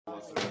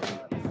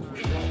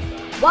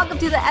Welcome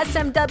to the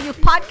SMW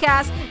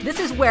podcast. This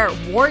is where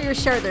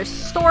warriors share their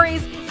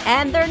stories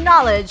and their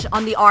knowledge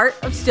on the art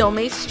of steel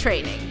mace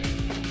training.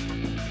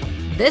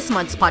 This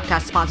month's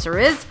podcast sponsor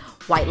is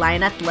White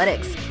Lion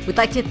Athletics. We'd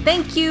like to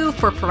thank you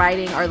for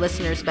providing our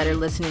listeners better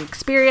listening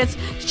experience.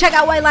 To check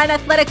out White Lion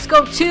Athletics,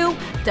 go to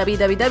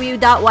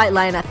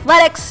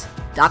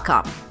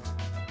www.whitelionathletics.com.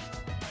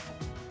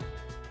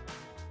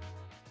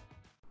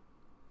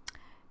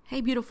 Hey,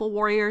 beautiful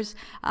warriors.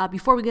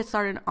 Before we get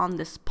started on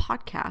this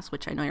podcast,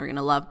 which I know you're going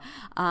to love,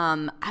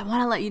 I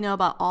want to let you know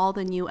about all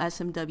the new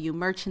SMW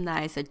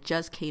merchandise that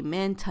just came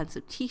in. Tons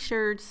of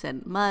t-shirts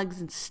and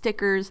mugs and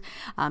stickers.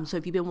 So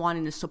if you've been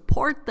wanting to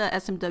support the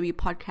SMW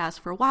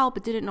podcast for a while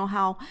but didn't know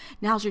how,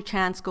 now's your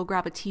chance. Go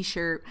grab a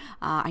t-shirt.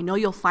 I know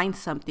you'll find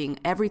something.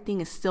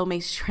 Everything is steel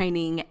mace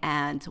training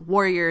and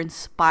warrior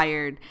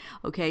inspired.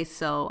 Okay,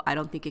 so I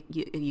don't think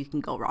you can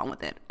go wrong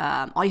with it.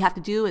 All you have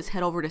to do is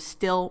head over to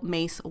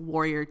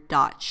steelmacewarrior.shop.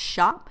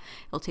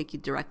 It'll take you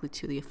directly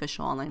to the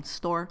official online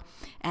store.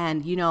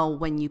 And you know,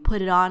 when you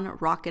put it on,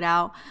 rock it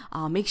out.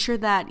 Make sure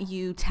that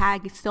you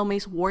tag Steel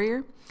Mace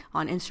Warrior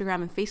on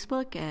Instagram and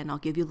Facebook, and I'll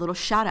give you a little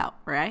shout out,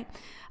 all right?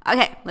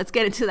 Okay, let's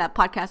get into that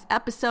podcast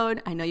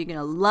episode. I know you're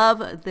gonna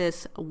love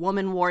this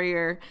woman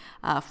warrior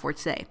for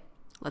today.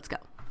 Let's go.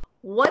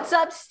 What's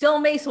up, Steel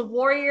Mace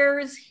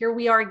Warriors? Here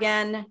we are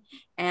again.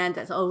 And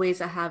as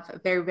always, I have a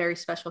very, very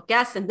special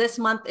guest. And this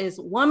month is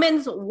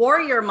Women's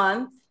Warrior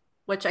Month,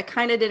 which I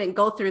kind of didn't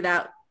go through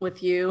that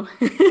with you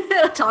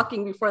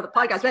talking before the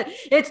podcast, but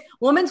it's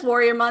Women's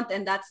Warrior Month.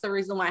 And that's the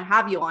reason why I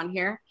have you on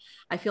here.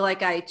 I feel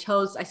like I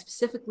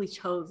specifically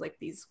chose like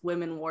these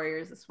women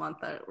warriors this month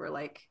that were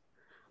like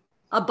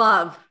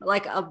above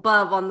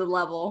on the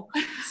level.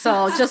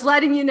 So just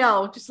letting you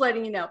know.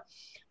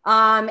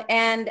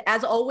 And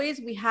as always,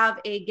 we have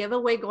a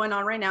giveaway going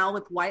on right now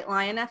with White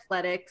Lion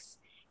Athletics.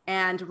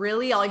 And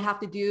really all you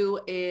have to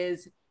do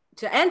is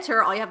to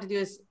enter,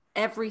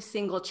 every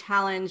single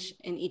challenge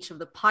in each of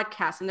the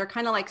podcasts. And they're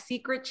kind of like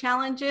secret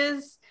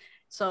challenges.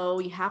 So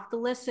you have to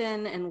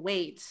listen and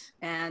wait.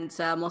 And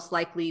most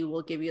likely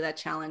we'll give you that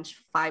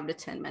challenge 5 to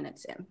 10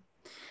 minutes in.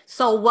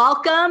 So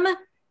welcome,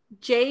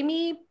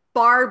 Jamie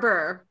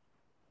Barber.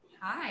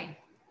 Hi.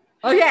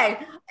 Okay.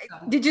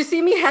 Did you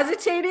see me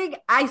hesitating?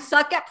 I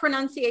suck at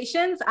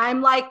pronunciations.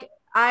 I'm like,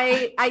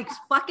 I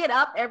fuck it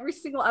up every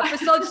single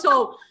episode.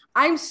 So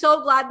I'm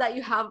so glad that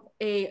you have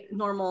a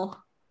normal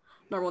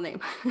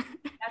name.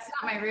 That's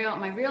not my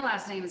real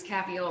last name is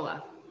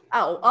Capiola.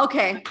 Oh,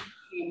 okay.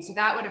 So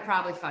that would have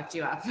probably fucked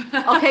you up.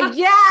 Okay.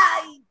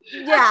 Yeah.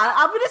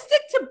 I'm going to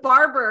stick to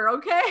Barber.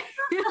 Okay.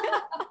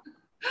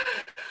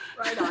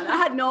 Right on. I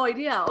had no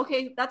idea.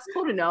 Okay. That's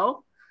cool to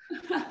know.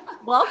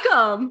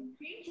 Welcome.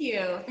 Thank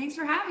you. Thanks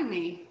for having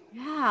me.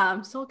 Yeah,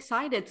 I'm so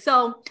excited.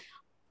 So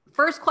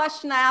first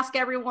question I ask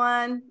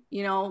everyone,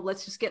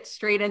 let's just get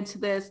straight into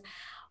this.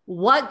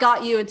 What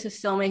got you into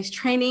steel mace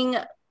training?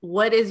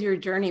 What is your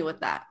journey with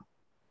that?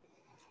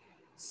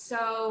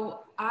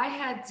 So I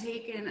had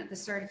taken the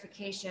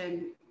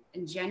certification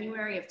in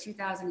January of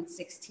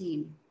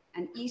 2016,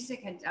 and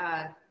ESIC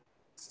had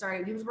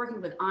started. He was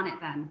working with On It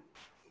then,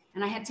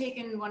 and I had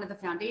taken one of the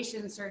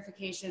foundation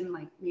certification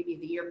like maybe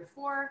the year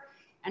before,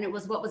 and it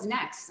was what was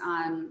next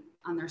on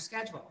their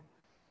schedule.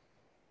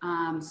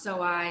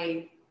 So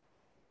I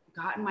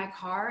got in my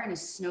car in a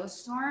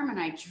snowstorm and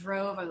I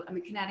drove. I'm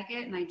in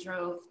Connecticut, and I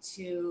drove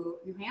to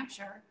New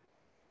Hampshire.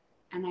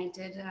 And I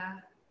did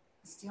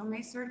steel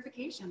mace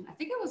certification. I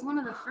think it was one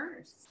of the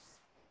first.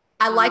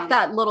 I like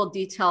that little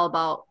detail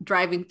about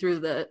driving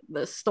through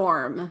the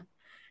storm.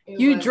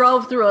 You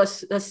drove through a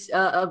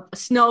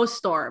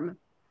snowstorm.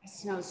 A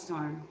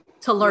snowstorm.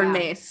 To learn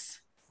mace.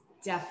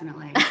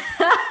 Definitely.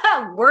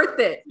 Worth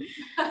it.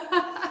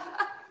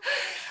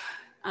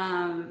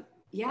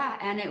 Yeah,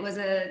 and it was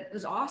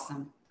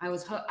awesome. I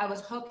was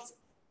hooked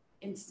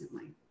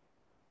instantly.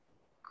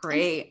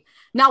 Great.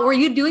 Now, were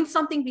you doing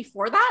something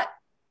before that?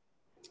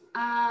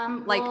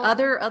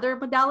 Other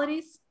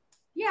modalities?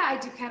 Yeah, I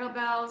do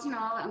kettlebells,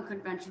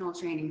 unconventional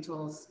training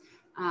tools.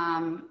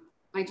 I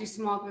do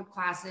small group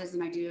classes,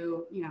 and I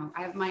do,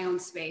 I have my own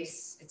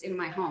space. It's in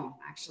my home,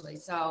 actually.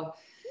 So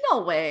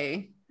no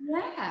way.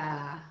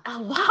 Yeah.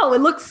 Oh, wow.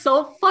 It looks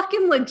so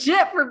fucking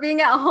legit for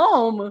being at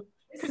home.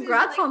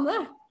 Congrats on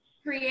that.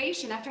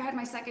 Creation. After I had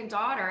my second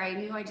daughter, I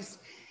knew I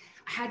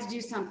had to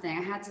do something.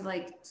 I had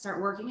to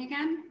start working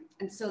again.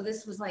 And so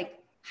this was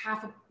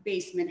half a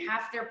basement,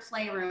 half their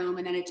playroom.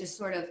 And then it just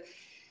sort of,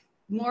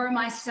 more of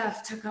my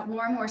stuff took up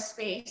more and more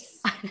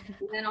space. And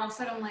then all of a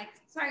sudden I'm like,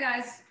 sorry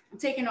guys, I'm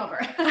taking over.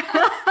 So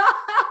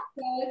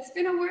it's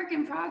been a work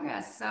in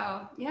progress.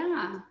 So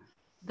yeah.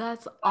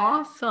 That's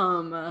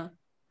awesome.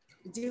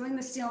 Doing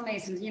the steel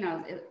masons,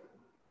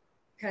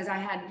 because I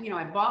had,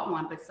 I bought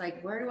one, but it's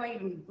where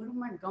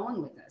am I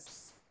going with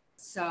this?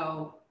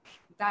 So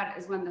that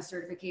is when the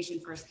certification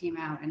first came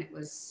out, and it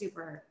was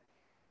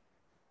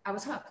I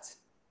was hooked.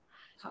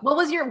 What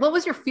was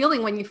your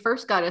feeling when you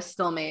first got a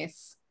steel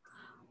mace?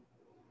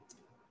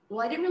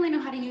 Well, I didn't really know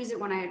how to use it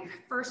when I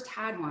first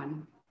had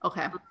one.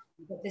 Okay.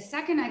 But the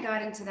second I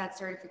got into that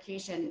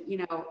certification, you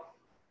know,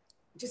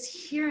 just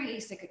hearing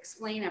Isik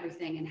explain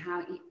everything and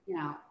how, you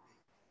know,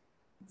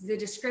 the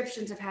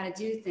descriptions of how to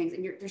do things,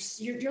 and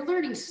you're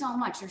learning so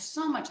much. There's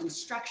so much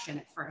instruction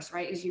at first,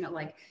 right? As you know,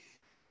 like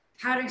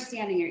how to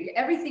stand here,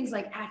 everything's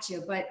like at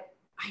you, but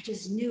I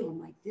just knew,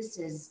 I'm like, this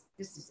is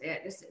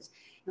it. This is,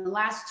 in the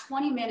last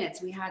 20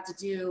 minutes we had to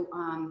do,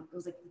 it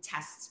was like the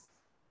test,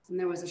 and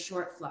there was a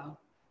short flow.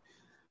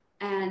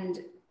 And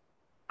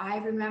I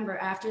remember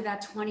after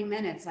that 20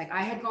 minutes, like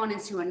I had gone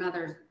into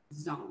another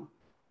zone,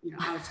 you know,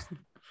 I was just,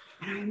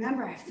 and I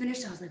remember I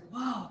finished, I was like, whoa,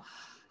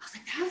 I was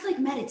like, that was like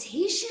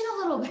meditation a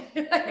little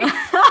bit.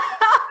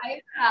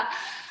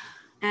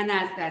 And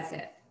that's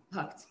it.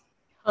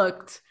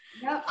 Hooked.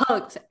 Yep.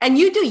 Hooked. And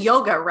you do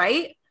yoga,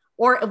 right?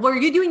 Or were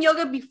you doing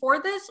yoga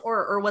before this,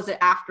 or was it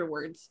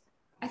afterwards?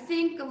 I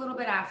think a little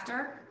bit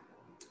after.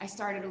 I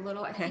started a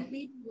little, I think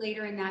maybe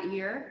later in that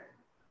year.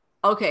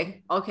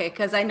 Okay.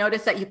 Because I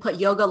noticed that you put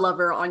Yoga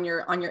Lover on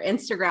your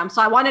Instagram.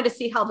 So I wanted to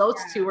see how those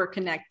two were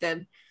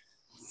connected.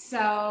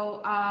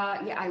 So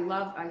yeah,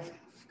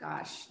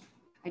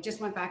 I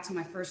just went back to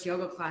my first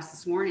yoga class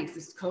this morning because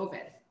it's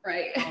COVID,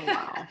 right? Oh,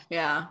 wow.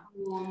 Yeah.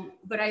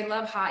 But I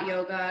love hot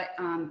yoga.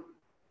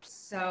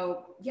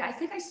 So yeah, I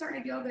think I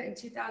started yoga in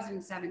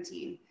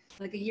 2017,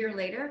 like a year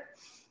later.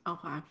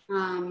 Okay.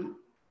 And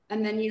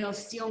then, you know,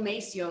 steel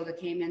mace yoga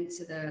came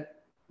into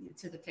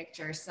the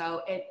picture.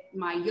 So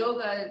my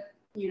yoga,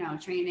 you know,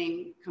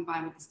 training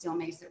combined with the steel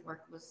mace at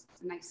work was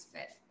a nice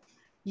fit.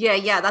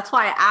 Yeah. That's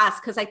why I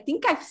asked, because I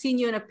think I've seen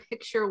you in a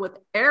picture with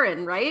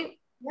Erin, right?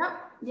 Yep.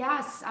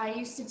 Yes. I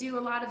used to do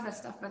a lot of that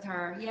stuff with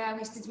her. Yeah.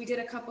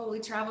 We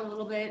traveled a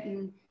little bit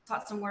and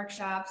taught some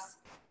workshops.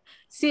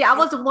 See, I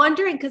was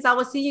wondering, because I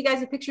was seeing you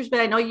guys in pictures, but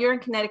I know you're in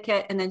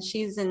Connecticut and then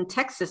she's in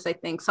Texas, I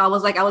think. So I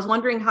was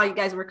wondering how you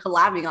guys were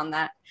collabing on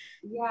that.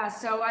 Yeah.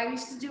 So I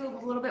used to do a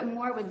little bit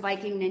more with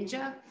Viking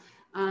Ninja.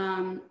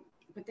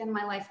 But then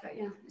my life got,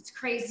 you know, it's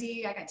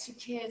crazy. I got 2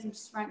 kids, I'm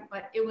just running,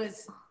 but it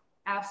was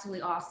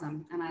absolutely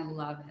awesome. And I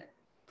love it.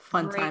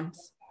 Fun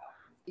times.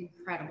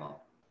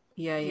 Incredible.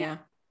 Yeah.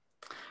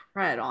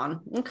 Right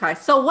on. Okay.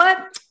 So what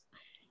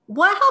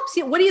helps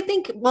you? What do you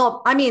think?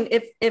 Well, I mean,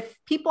 if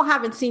people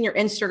haven't seen your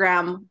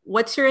Instagram,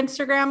 what's your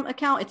Instagram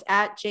account? It's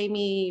at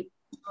Jamie.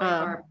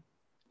 Joy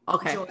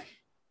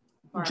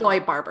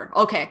Barber.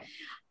 Okay.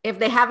 If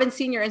they haven't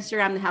seen your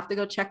Instagram, they have to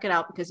go check it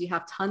out because you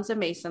have tons of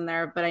mace in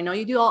there. But I know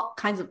you do all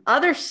kinds of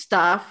other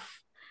stuff.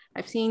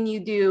 I've seen you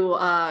do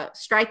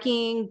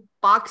striking,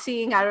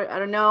 boxing. I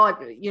don't know.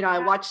 You know, I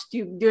watched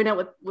you doing it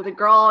with a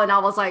girl, and I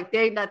was like,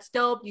 dang, that's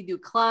dope. You do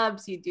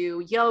clubs, you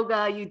do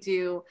yoga,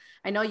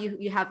 I know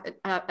you have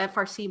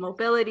FRC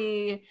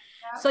mobility.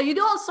 Yeah. So you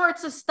do all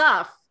sorts of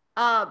stuff.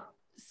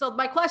 So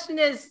my question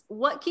is,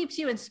 what keeps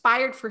you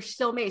inspired for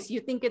Still Mace? You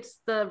think it's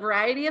the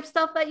variety of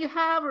stuff that you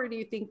have, or do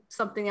you think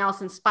something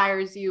else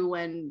inspires you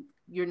when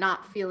you're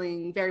not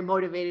feeling very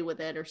motivated with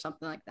it or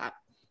something like that?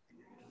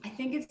 I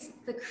think it's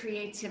the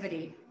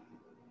creativity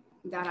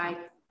that I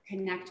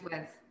connect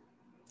with,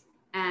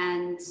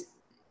 and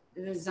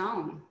the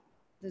zone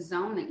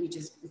that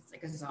it's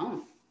like a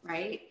zone,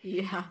 right?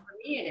 Yeah. For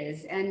me it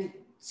is. And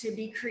to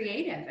be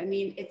creative, I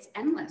mean, it's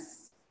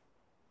endless.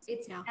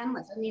 It's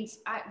endless. I mean,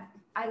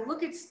 I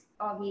look at,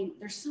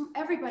 there's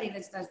everybody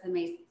that does the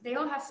mace, they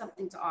all have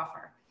something to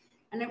offer.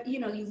 And you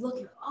know, you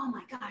look at, oh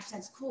my gosh,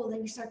 that's cool.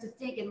 Then you start to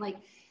think, and like,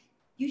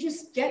 you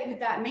just get with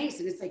that mace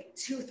and it's like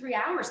 2 or 3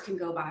 hours can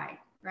go by.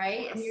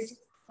 Right. Yes.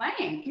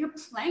 And you're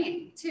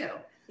playing too.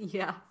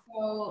 Yeah.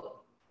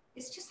 So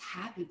it's just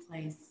happy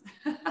place.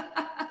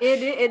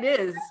 It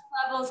is.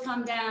 Levels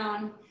come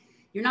down.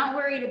 You're not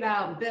worried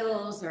about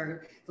bills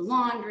or the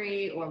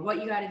laundry or what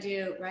you got to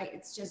do. Right.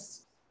 It's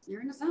just, you're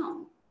in a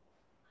zone.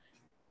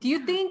 Do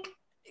you think,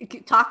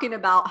 talking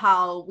about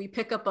how we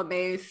pick up a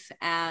mace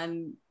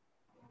and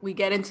we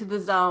get into the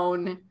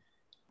zone,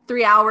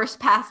 3 hours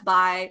pass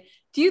by,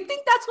 do you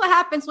think that's what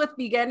happens with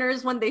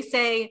beginners when they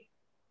say,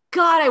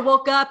 God, I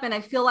woke up and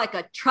I feel like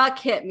a truck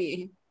hit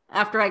me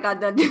after I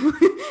got done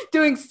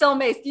doing Still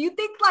Mace? Do you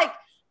think, like,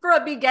 for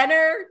a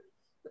beginner,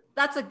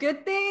 that's a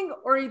good thing?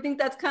 Or do you think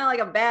that's kind of like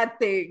a bad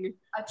thing?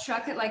 A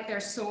truck that, like, they're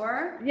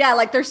sore? Yeah,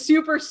 like they're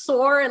super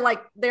sore and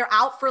like they're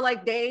out for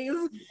like days.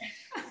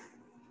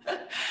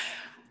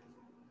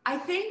 I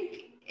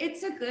think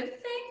it's a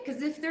good thing,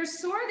 because if they're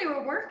sore, they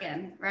were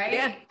working, right?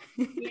 Yeah.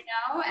 You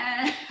know,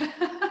 and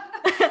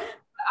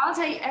I'll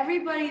tell you,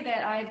 everybody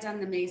that I've done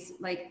the mace,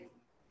 like,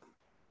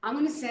 I'm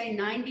going to say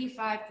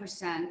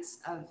 95%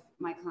 of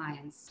my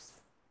clients,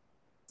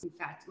 in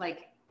fact,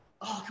 like,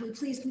 oh, can we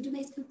do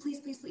mace? Can we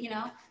please, you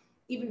know,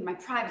 even my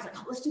private's like,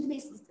 oh, let's do the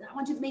mace. I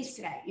want to do the mace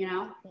today, you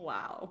know?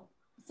 Wow.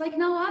 It's like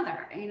no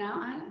other, you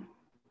know?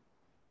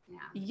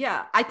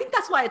 Yeah. I think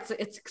that's why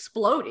it's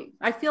exploding.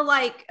 I feel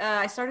like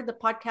I started the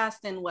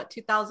podcast in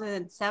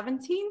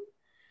 2017,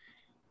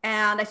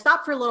 and I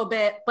stopped for a little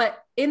bit, but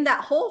in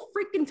that whole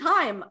freaking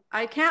time,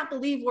 I can't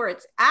believe where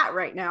it's at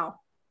right now.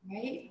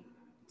 Right.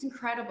 It's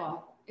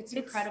incredible. It's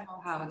incredible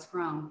how it's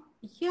grown.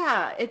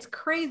 Yeah, it's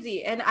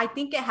crazy. And I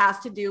think it has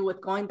to do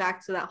with going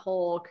back to that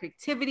whole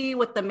creativity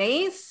with the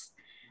mace.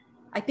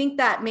 I think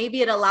that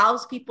maybe it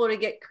allows people to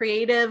get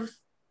creative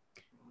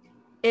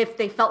if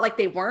they felt like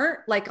they weren't,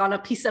 like on a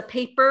piece of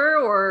paper,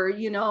 or,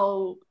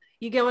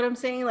 you get what I'm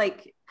saying?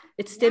 Like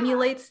it Yeah.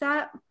 stimulates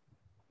that.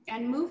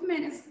 And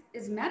movement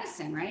is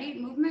medicine, right?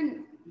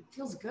 Movement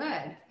feels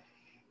good.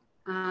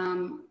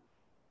 Um,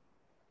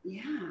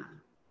 yeah.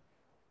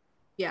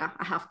 Yeah,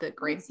 I have to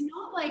agree. It's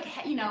not like,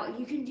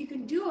 you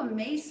can do a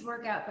mace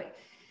workout, but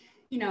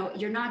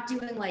you're not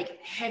doing like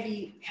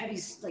heavy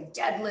like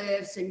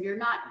deadlifts, and you're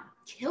not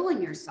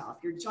killing yourself,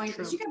 your joints.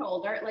 As True. you get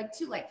older, like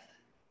too, like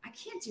I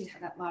can't do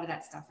that, a lot of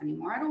that stuff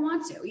anymore. I don't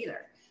want to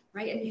either.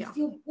 Right. And you Yeah.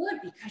 feel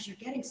good because you're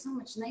getting so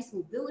much nice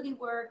mobility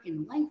work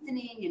and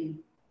lengthening, and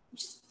you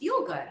just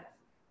feel good.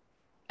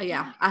 Yeah,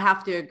 Yeah. I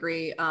have to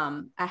agree.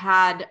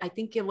 I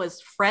think it was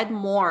Fred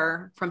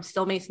Moore from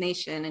Still Mace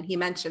Nation, and he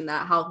mentioned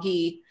that how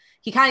he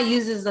kind of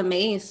uses the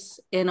mace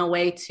in a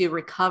way to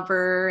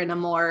recover in a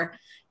more,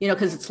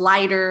 because it's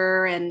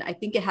lighter, and I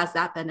think it has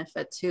that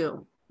benefit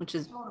too, which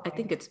is, I Totally.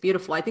 think it's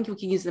beautiful. I think we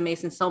can use the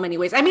mace in so many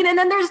ways. I mean, and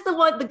then there's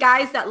the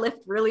guys that lift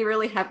really,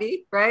 really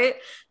heavy, right?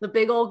 The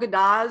big old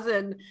gadas,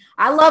 and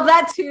I love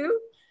that too,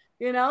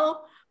 you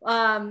know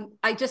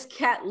I just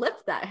can't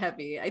lift that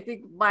heavy. I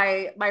think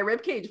my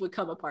rib cage would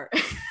come apart.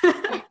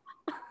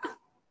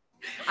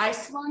 I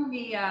swung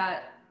the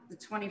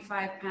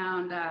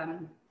 25-pound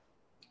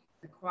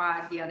the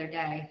quad the other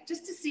day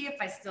just to see if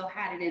I still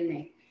had it in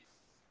me,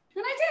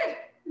 and I did,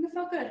 and it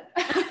felt good.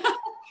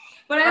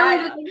 But I only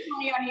I, did like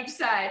 20 on each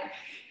side,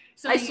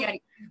 so I, you sw- got to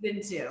keep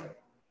into.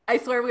 I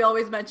swear we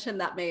always mention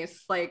that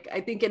mace. Like I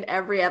think in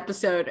every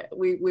episode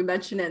we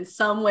mention it in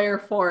some way or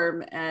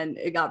form, and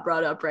it got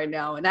brought up right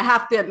now. And I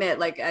have to admit,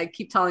 like I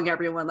keep telling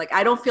everyone, like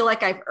I don't feel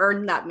like I've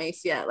earned that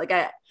mace yet.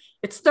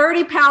 It's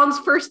 30 pounds.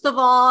 First of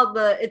all,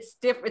 it's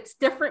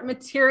different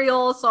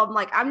material. So I'm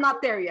like, I'm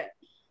not there yet.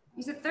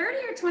 Is it 30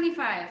 or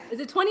 25? Is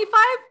it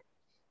 25?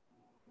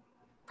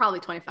 Probably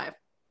 25.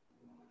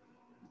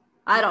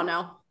 I don't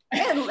know.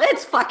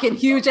 It's fucking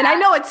huge. And I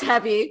know it's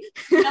heavy.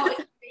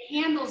 It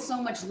handles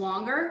so much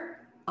longer.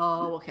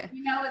 Oh, okay.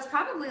 It's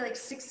probably like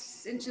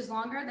 6 inches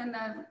longer than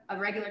a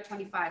regular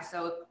 25.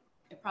 So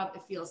it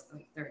probably feels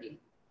like 30.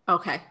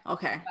 Okay.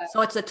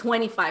 So it's a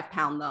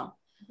 25-pound though.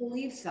 I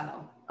believe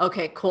so.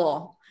 Okay,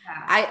 cool.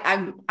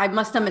 Yeah. I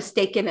must have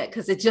mistaken it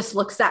because it just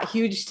looks that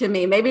huge to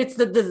me. Maybe it's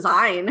the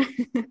design.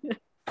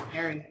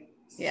 Very.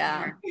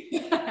 Yeah.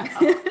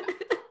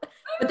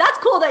 But that's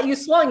cool that you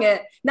swung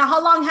it. Now,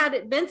 how long had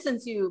it been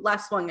since you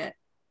last swung it?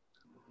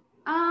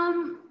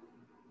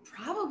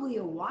 Probably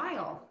a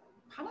while.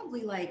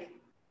 Probably like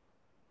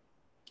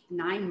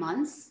 9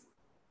 months.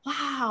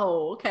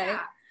 Wow. Okay. Yeah,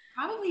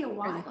 probably a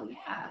while.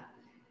 Yeah.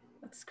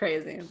 That's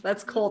crazy.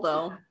 That's cool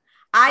though.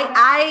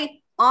 I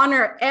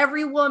honor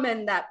every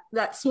woman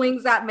that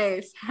swings that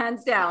mace,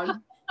 hands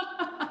down.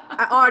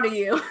 I honor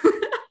you.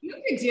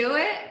 You could do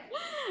it.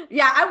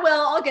 Yeah, I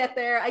will. I'll get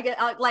there. I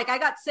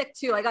got sick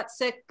too. I got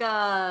sick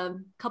a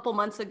couple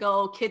months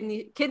ago,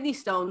 kidney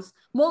stones,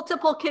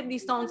 multiple kidney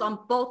stones on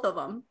both of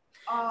them.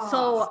 Oh.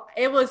 So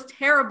it was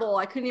terrible.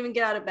 I couldn't even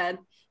get out of bed.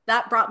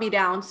 That brought me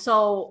down.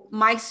 So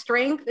my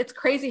strength, it's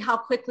crazy how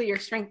quickly your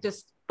strength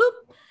just boop.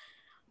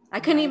 I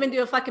couldn't even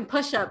do a fucking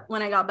push-up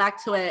when I got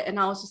back to it. And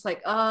I was just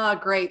like, oh,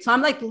 great. So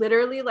I'm like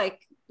literally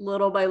like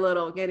little by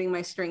little getting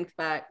my strength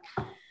back.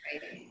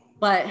 Right.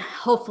 But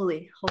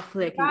hopefully I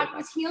can get back.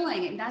 Was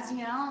healing. And that's,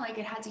 like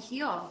it had to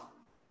heal.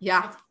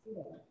 Yeah.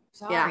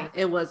 Sorry. Yeah,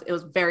 it was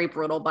very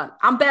brutal, but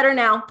I'm better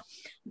now.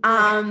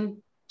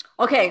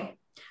 Okay.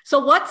 So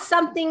what's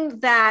something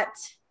that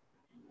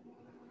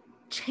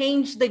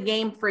changed the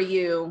game for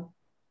you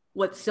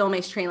with Still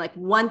Mace training? Like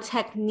one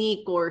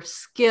technique or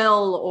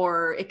skill,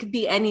 or it could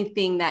be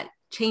anything that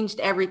changed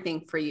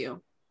everything for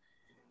you,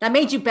 that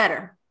made you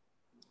better.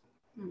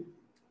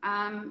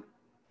 I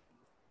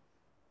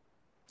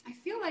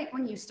feel like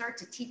when you start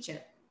to teach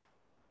it,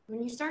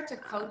 when you start to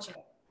coach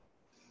it,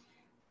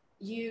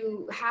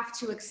 you have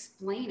to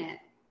explain it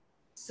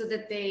so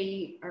that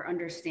they are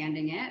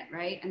understanding it,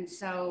 right? And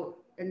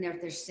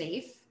they're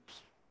safe,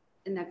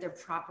 and that they're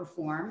proper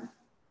form.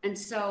 And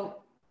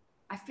so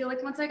I feel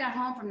like once I got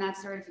home from that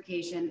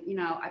certification,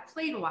 I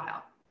played a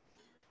while,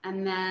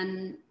 and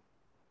then,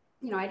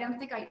 I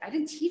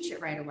didn't teach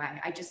it right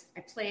away. I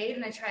played,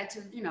 and I tried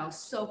to,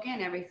 soak in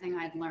everything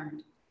I'd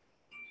learned.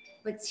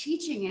 But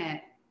teaching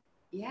it,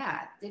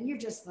 yeah, then you're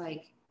just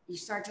like, you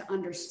start to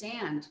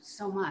understand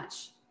so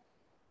much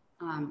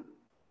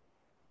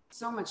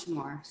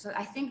more. So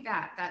I think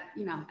that,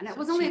 and it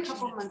was only a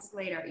couple months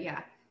later,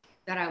 yeah,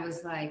 that I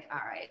was like,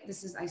 all right,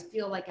 I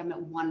feel like I'm at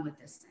one with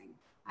this thing.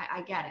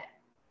 I get it,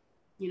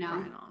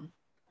 Right on.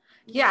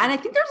 Yeah. And I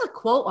think there's a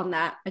quote on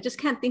that. I just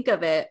can't think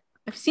of it.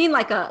 I've seen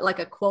like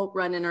a quote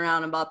running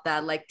around about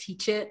that, like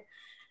teach it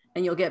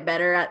and you'll get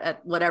better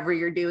at whatever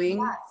you're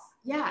doing.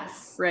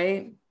 Yes.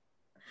 Right.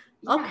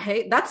 Yeah.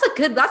 Okay. That's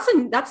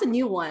a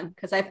new one,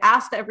 because I've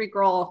asked every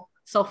girl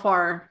so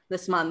far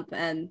this month,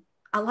 and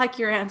I like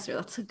your answer.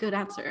 That's a good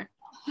answer.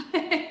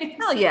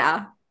 Hell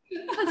yeah.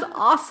 That's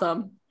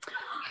awesome.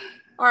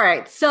 All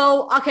right.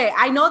 So, okay,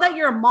 I know that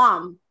you're a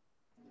mom.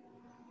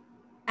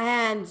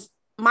 And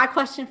my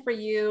question for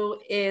you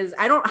is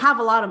I don't have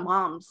a lot of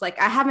moms. Like,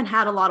 I haven't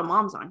had a lot of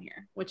moms on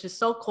here, which is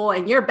so cool.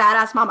 And you're a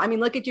badass mom. I mean,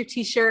 look at your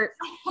t-shirt.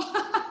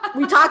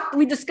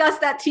 We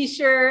discussed that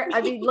t-shirt.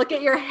 I mean, look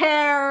at your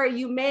hair,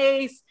 you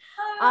mace.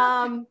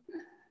 How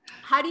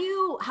do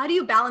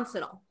you balance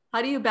it all?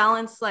 How do you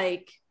balance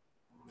like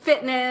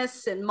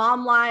fitness and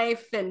mom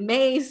life and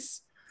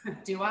mace?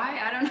 Do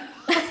I don't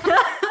know.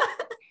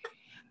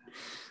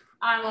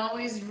 I'm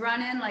always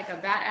running like a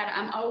bat at it.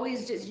 I'm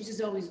always you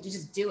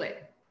just do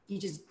it. You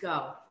just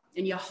go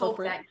and you hope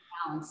that you're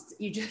balanced.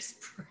 You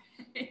just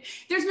pray.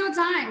 There's no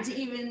time to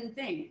even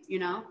think,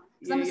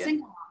 because I'm a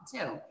single mom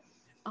too.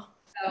 Oh,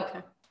 so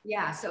okay.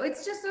 yeah. So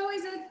it's just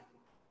always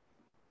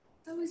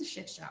a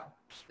shit show.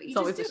 But you It's just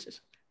always do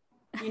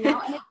it,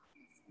 and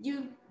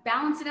you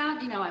balance it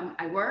out.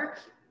 I work,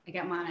 I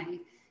get my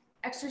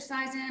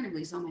exercise in, I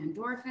release all my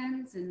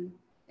endorphins, and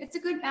it's a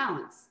good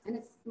balance.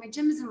 And my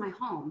gym is in my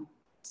home.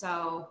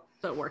 So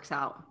it works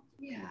out.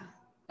 Yeah.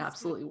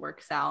 Absolutely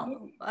works out.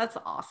 That's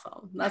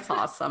awesome. That's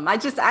awesome. I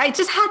just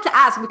had to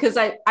ask because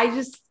I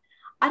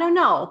don't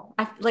know.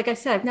 Like I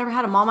said, I've never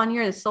had a mom on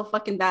here that's so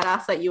fucking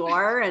badass that you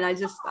are. And I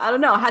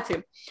don't know. I had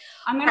to.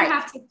 I'm going to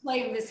have to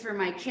play this for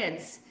my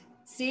kids.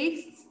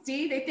 See,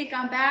 they think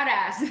I'm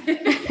badass.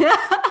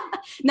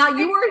 Now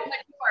you were,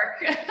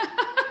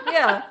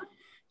 yeah.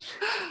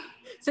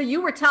 So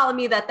you were telling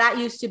me that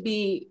used to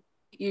be,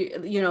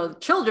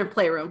 children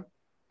playroom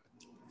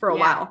for a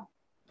while.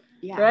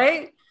 Yeah.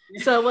 Right.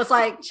 So it was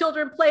like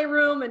children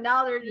playroom, and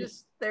now they're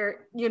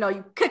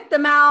you kick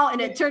them out and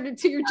it turned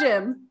into your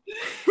gym.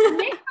 they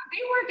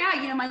work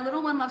out. My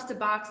little one loves to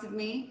box with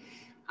me.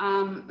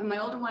 And my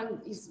older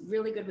one, he's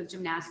really good with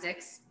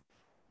gymnastics.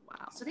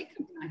 Wow. So they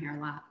come down here a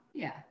lot.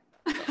 Yeah.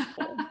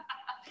 Cool.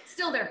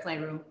 Still their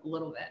playroom a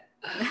little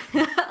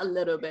bit. A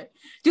little bit.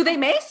 Do they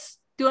mace?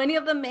 Do any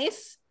of them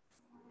mace?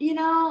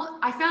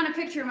 I found a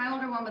picture of my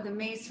older one with a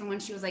mace from when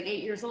she was like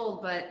 8 years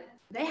old, but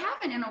they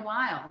haven't in a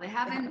while. They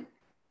haven't.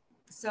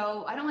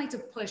 So I don't like to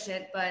push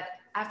it, but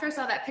after I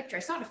saw that picture, I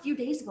saw it a few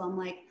days ago. I'm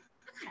like,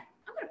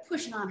 I'm going to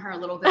push it on her a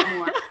little bit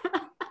more.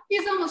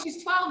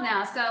 She's 12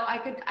 now. So I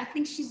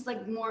think she's like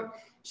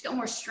she's got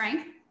more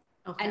strength,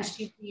 and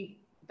she'd be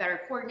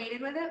better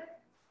coordinated with it.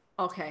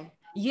 Okay.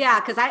 Yeah.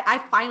 Cause I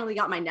finally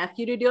got my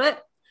nephew to do it.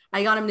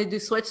 I got him to do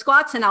switch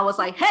squats, and I was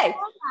like, hey,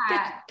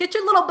 get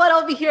your little butt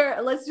over here.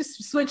 Let's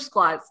just switch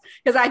squats.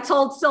 Because I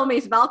told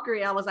Soulmates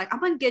Valkyrie, I was like, I'm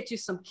going to get you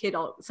some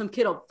kiddo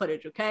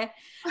footage, okay?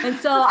 And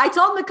so I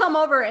told him to come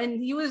over,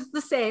 and he was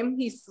the same.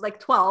 He's like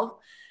 12.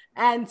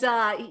 And,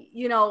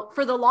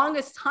 for the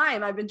longest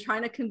time, I've been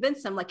trying to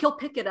convince him, like, he'll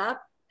pick it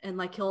up, and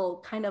like, he'll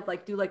kind of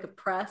like do like a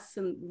press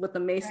and with the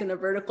mace in a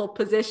vertical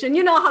position.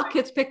 You know how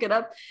kids pick it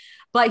up.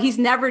 But he's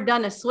never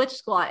done a switch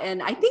squat,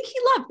 and I think he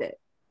loved it.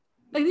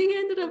 I think I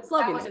ended up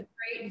loving it. That was a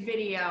great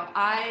video.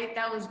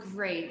 That was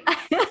great.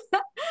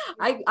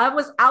 I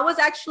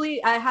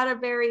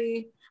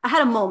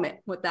had a moment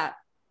with that.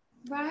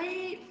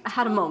 Right? I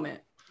had a moment.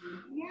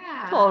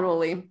 Yeah.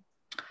 Totally.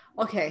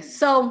 Okay.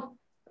 So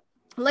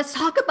let's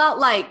talk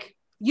about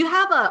you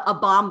have a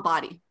bomb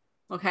body.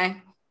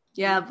 Okay.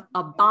 You have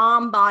a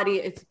bomb body.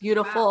 It's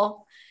beautiful.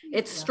 Wow.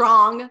 It's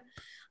strong.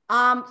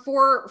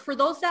 For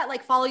those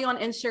that follow you on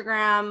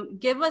Instagram,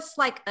 give us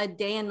a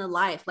day in the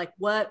life.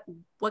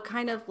 What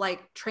kind of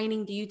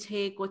training do you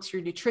take? What's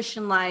your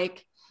nutrition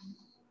like?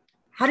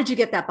 How did you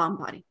get that bomb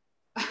body?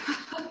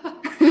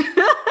 Thank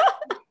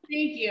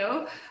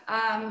you.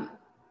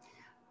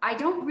 I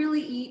don't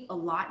really eat a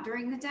lot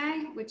during the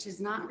day, which is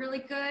not really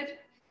good.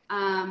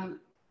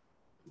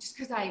 Just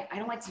because I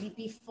don't like to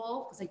be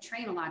full, because I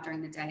train a lot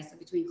during the day. So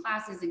between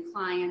classes and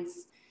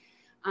clients,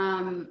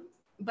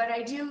 but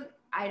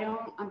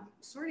I'm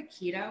sort of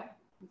keto,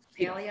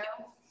 paleo.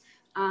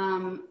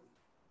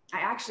 I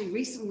actually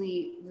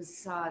recently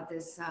saw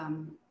this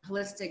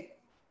holistic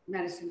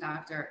medicine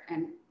doctor,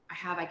 and I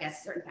have, I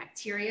guess, certain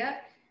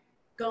bacteria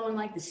going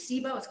like the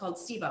SIBO. It's called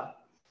SIBO.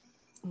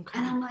 Okay.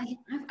 And I'm like,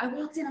 I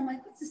walked in, I'm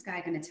like, what's this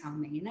guy going to tell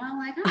me? I'm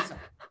like, I'm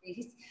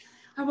sorry.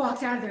 I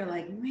walked out of there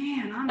like,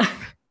 man, I'm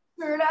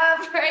screwed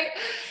up, right?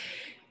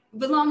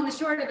 But long and the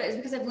short of it is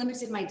because I've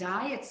limited my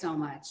diet so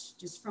much,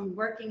 just from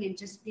working and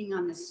just being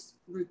on this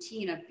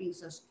routine of being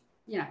so,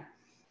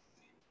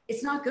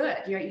 it's not good.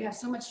 You have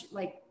so much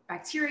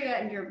bacteria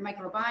in your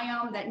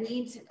microbiome that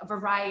needs a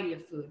variety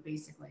of food,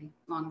 basically.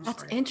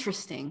 That's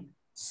interesting.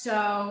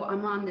 So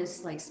I'm on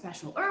this like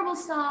special herbal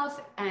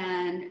stuff,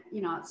 and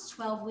it's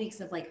 12 weeks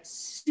of like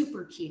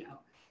super keto.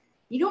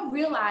 You don't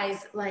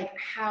realize like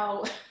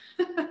how,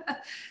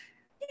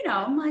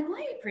 I'm like, well,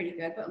 I eat pretty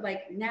good, but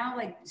like now,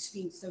 like just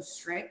being so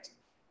strict,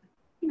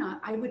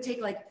 I would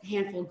take like a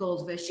handful of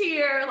goldfish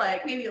here,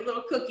 like maybe a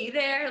little cookie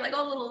there, like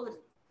all little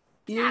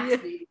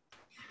snacks.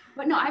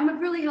 But no, I'm a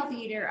really healthy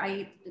eater. I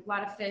eat a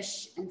lot of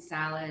fish and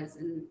salads,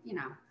 and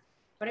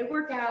but I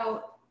work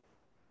out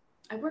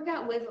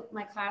with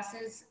my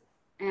classes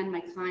and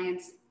my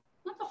clients,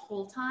 not the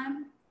whole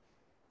time,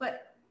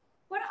 but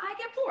but I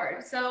get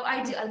bored. So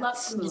I do. I love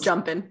to move. You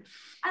jump in.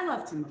 I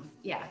love to move.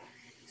 Yeah.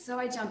 So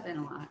I jump in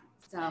a lot.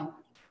 So.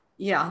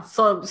 Yeah.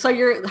 So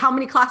how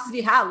many classes do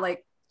you have?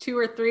 Like 2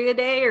 or 3 a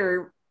day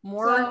or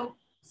more? So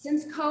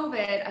since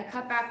COVID, I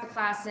cut back the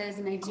classes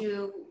and I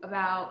do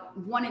about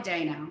 1 a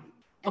day now.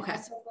 Okay.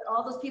 So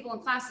all those people in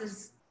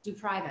classes do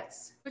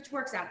privates, which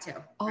works out too.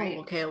 Oh, right?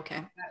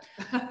 okay.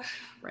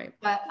 Right.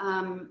 But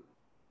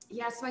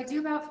yeah, so I do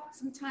about,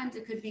 sometimes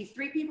it could be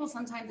 3 people,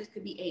 sometimes it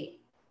could be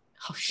 8.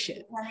 Oh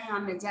shit. Depending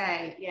on the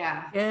day.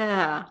 Yeah.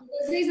 Yeah.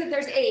 Those days that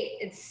there's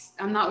 8,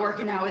 I'm not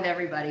working out with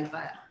everybody,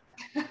 but.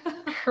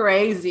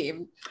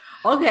 Crazy.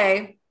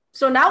 Okay.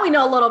 So now we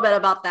know a little bit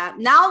about that.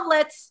 Now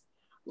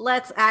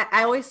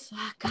I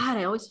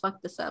always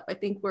fuck this up. I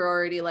think we're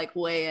already like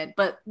way in,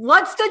 but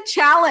what's the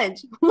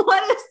challenge?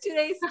 What is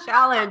today's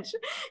challenge?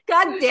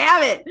 God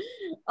damn it.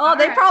 Oh, all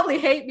they right. Probably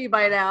hate me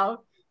by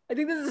now. I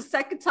think this is the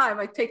second time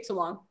I take too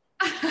long.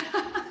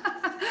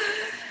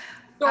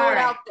 Throw it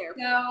out there.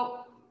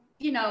 So,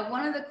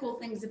 one of the cool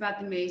things about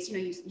the mace,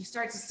 you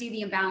start to see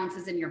the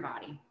imbalances in your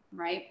body,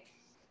 right?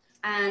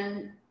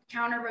 And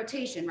counter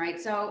rotation,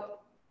 right? So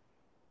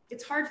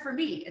it's hard for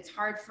me. It's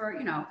hard for,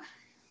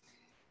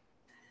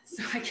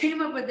 So I came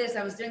up with this.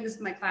 I was doing this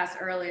in my class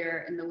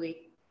earlier in the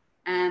week.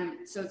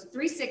 So it's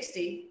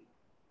 360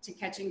 to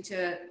catching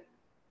to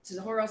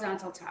the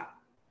horizontal top.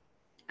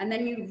 And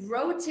then you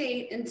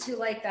rotate into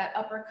like that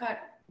uppercut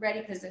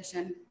ready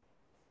position.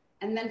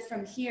 And then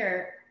from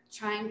here,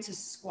 trying to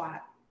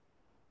squat,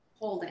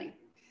 holding.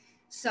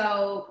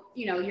 So,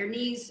 your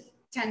knees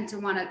tend to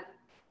want to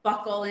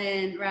buckle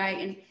in, right?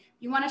 And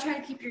you want to try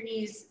to keep your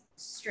knees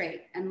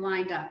straight and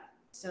lined up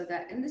so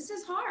that, and this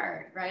is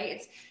hard,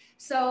 right?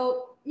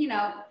 So,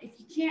 if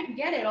you can't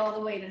get it all the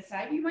way to the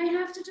side, you might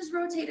have to just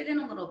rotate it in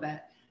a little bit.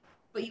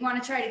 But you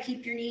want to try to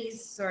keep your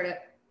knees sort of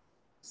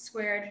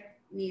squared,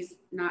 knees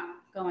not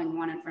going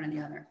one in front of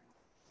the other.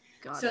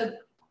 Got it.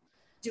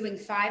 Doing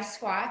 5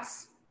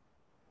 squats,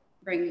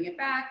 bringing it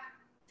back,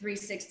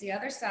 360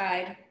 other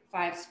side,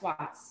 5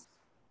 squats,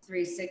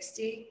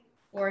 360,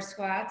 4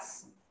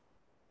 squats,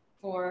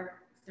 4,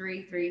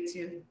 3, 3,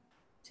 2,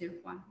 2,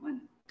 1,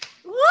 1.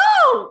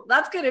 Woo!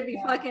 That's going to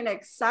be fucking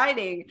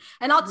exciting.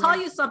 And I'll tell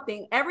you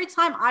something. Every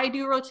time I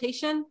do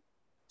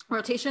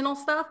rotational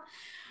stuff,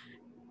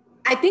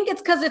 I think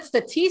it's because it's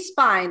the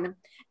T-spine. And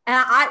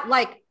I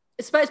like,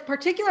 especially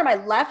particularly my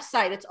left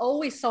side, it's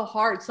always so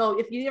hard. So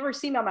if you ever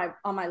see me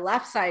on my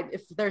left side,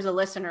 if there's a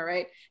listener,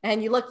 right,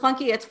 and you look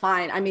funky, it's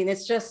fine. I mean,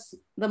 it's just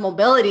the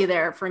mobility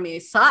there for me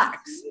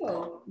sucks.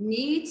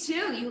 Me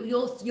too.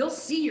 You'll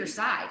see your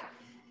side.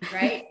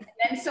 Right.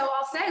 And so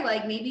I'll say,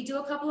 like, maybe do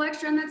a couple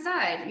extra on that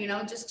side,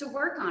 just to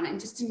work on it and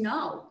just to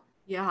know.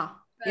 Yeah.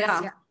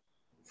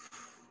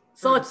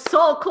 So it's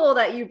so cool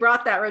that you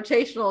brought that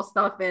rotational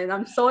stuff in.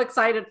 I'm so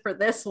excited for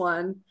this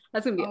one.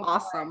 That's gonna be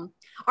awesome. Boy.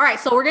 All right.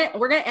 So we're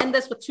gonna end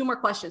this with 2 more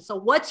questions. So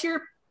what's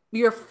your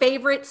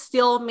favorite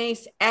steel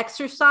mace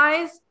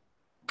exercise?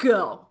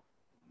 Go.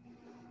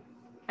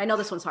 I know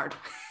this one's hard.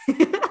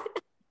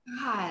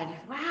 God,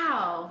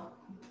 wow.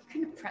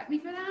 Kind of prep me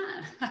for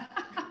that.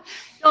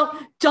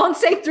 Don't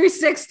say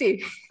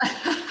 360.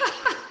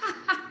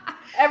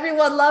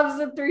 Everyone loves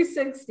the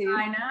 360.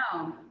 I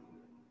know.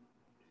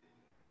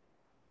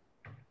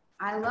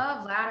 I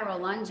love lateral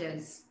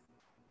lunges.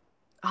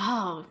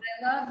 Oh.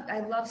 I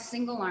love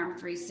single arm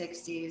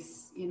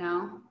 360s,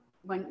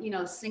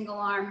 when, single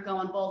arm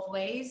going both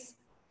ways.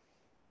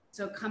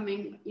 So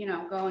coming,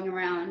 going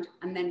around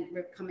and then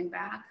coming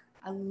back.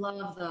 I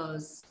love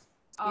those.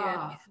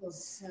 Oh, it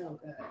feels so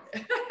good.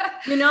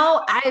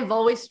 I've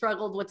always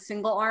struggled with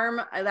single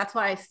arm. That's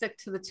why I stick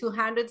to the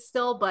 2-handed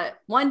still. But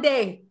one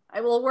day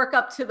I will work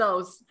up to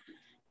those.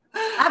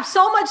 I have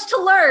so much to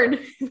learn.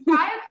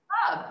 Try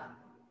a club.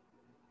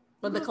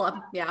 With the club,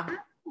 yeah.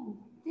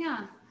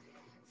 Yeah.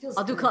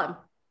 I'll do club.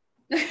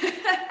 But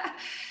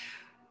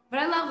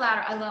I love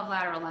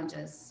lateral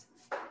lunges.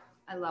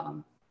 I love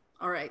them.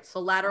 All right. So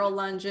lateral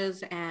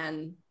lunges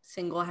and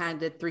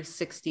single-handed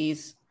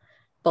 360s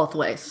both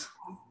ways.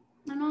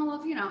 And all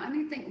of,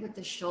 anything with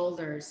the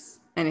shoulders.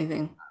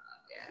 Anything.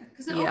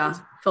 Yeah.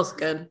 Feels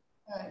good.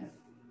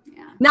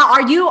 Yeah. Now,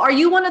 are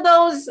you one of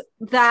those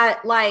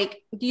that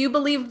do you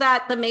believe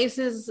that the mace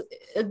is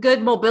a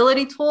good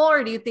mobility tool,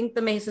 or do you think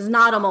the mace is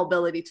not a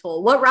mobility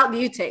tool? What route do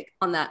you take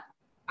on that?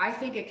 I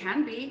think it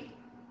can be.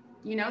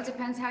 It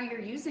depends how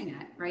you're using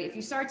it, right? If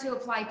you start to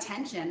apply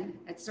tension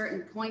at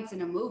certain points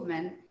in a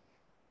movement,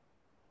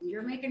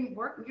 you're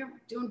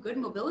doing good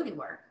mobility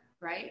work,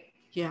 right?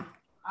 Yeah.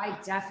 I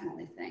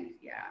definitely think,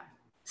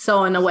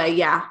 So in a way,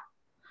 yeah.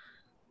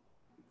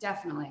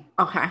 Definitely.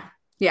 Okay.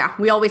 Yeah.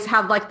 We always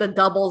have the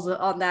doubles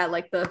on that,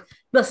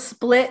 the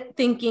split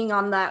thinking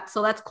on that.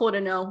 So that's cool to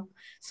know.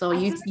 So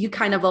you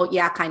kind of vote,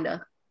 kind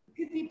of. It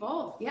could be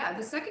both. Yeah.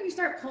 The second you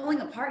start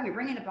pulling apart, you're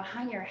bringing it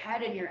behind your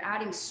head and you're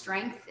adding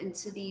strength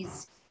into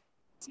these,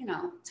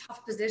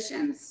 tough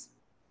positions.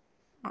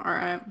 All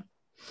right.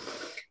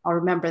 I'll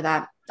remember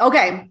that.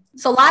 Okay.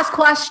 So last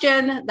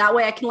question. That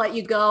way I can let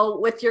you go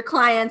with your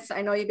clients.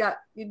 I know you got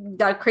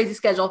a crazy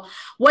schedule.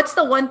 What's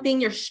the one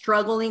thing you're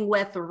struggling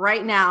with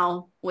right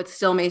now with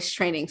Still Mace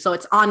training? So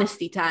it's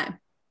honesty time.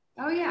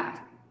 Oh yeah.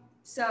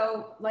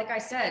 So like I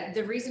said,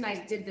 the reason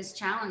I did this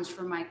challenge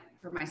for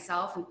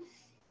myself and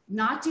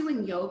not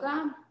doing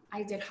yoga,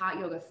 I did hot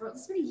yoga for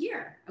it's been a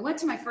year. I went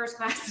to my first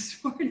class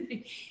this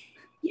morning.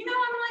 I'm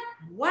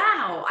like,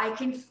 wow, I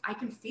can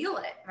feel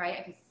it, right?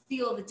 I can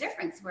feel the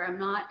difference where I'm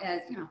not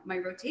as, my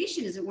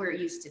rotation isn't where it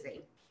used to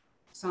be.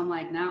 So I'm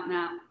like, no,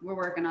 we're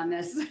working on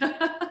this.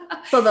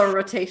 So the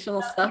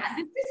rotational stuff. Yeah,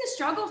 this is a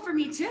struggle for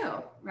me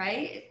too,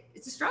 right?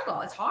 It's a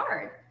struggle. It's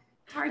hard.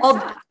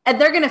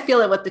 And they're going to feel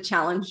it with the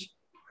challenge.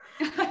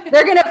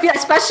 They're going to feel,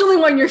 especially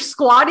when you're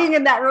squatting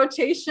in that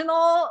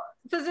rotational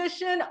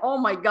position. Oh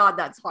my God,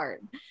 that's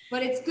hard.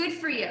 But it's good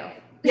for you.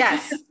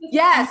 Yes.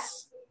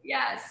 Yes.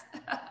 Yes.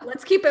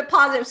 Let's keep it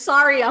positive.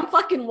 Sorry, I'm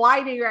fucking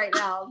whining right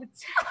now.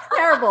 It's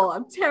terrible.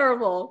 I'm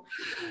terrible.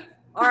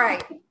 All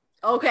right.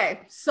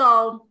 Okay.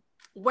 So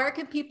where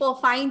can people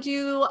find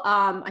you?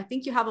 I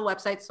think you have a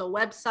website. So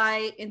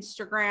website,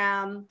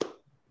 Instagram.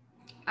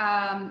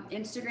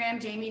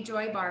 Instagram, Jamie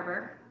Joy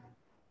Barber.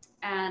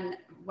 And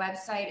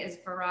website is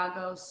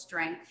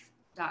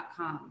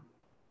viragostrength.com.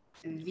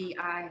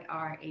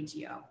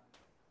 VIRAGO.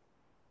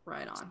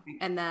 Right on.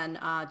 And then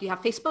do you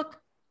have Facebook?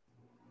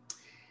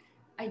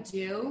 I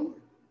do.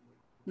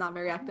 Not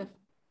very active.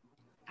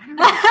 I don't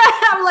know.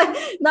 I'm like,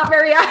 not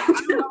very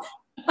active.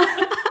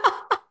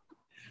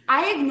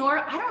 I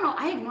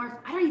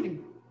don't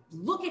even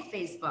look at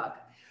Facebook.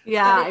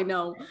 Yeah, I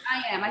know.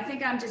 I am. I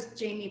think I'm just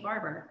Jamie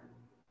Barber.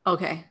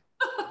 Okay.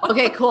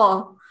 Okay,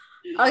 cool.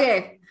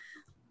 Okay.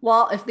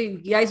 Well, if you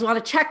guys want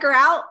to check her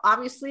out,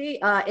 obviously,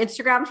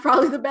 Instagram is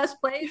probably the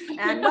best place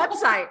and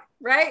website,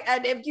 right?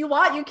 And if you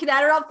want, you can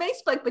add her on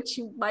Facebook, but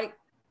you might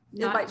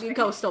be a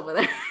ghost over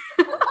there.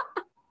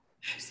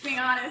 Just being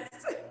honest.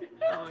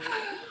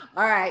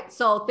 All right.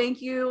 So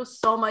thank you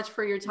so much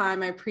for your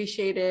time. I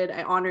appreciate it.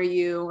 I honor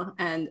you,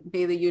 and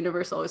may the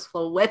universe always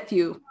flow with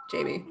you,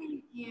 Jamie.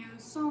 Thank you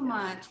so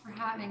much for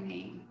having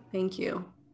me. Thank you.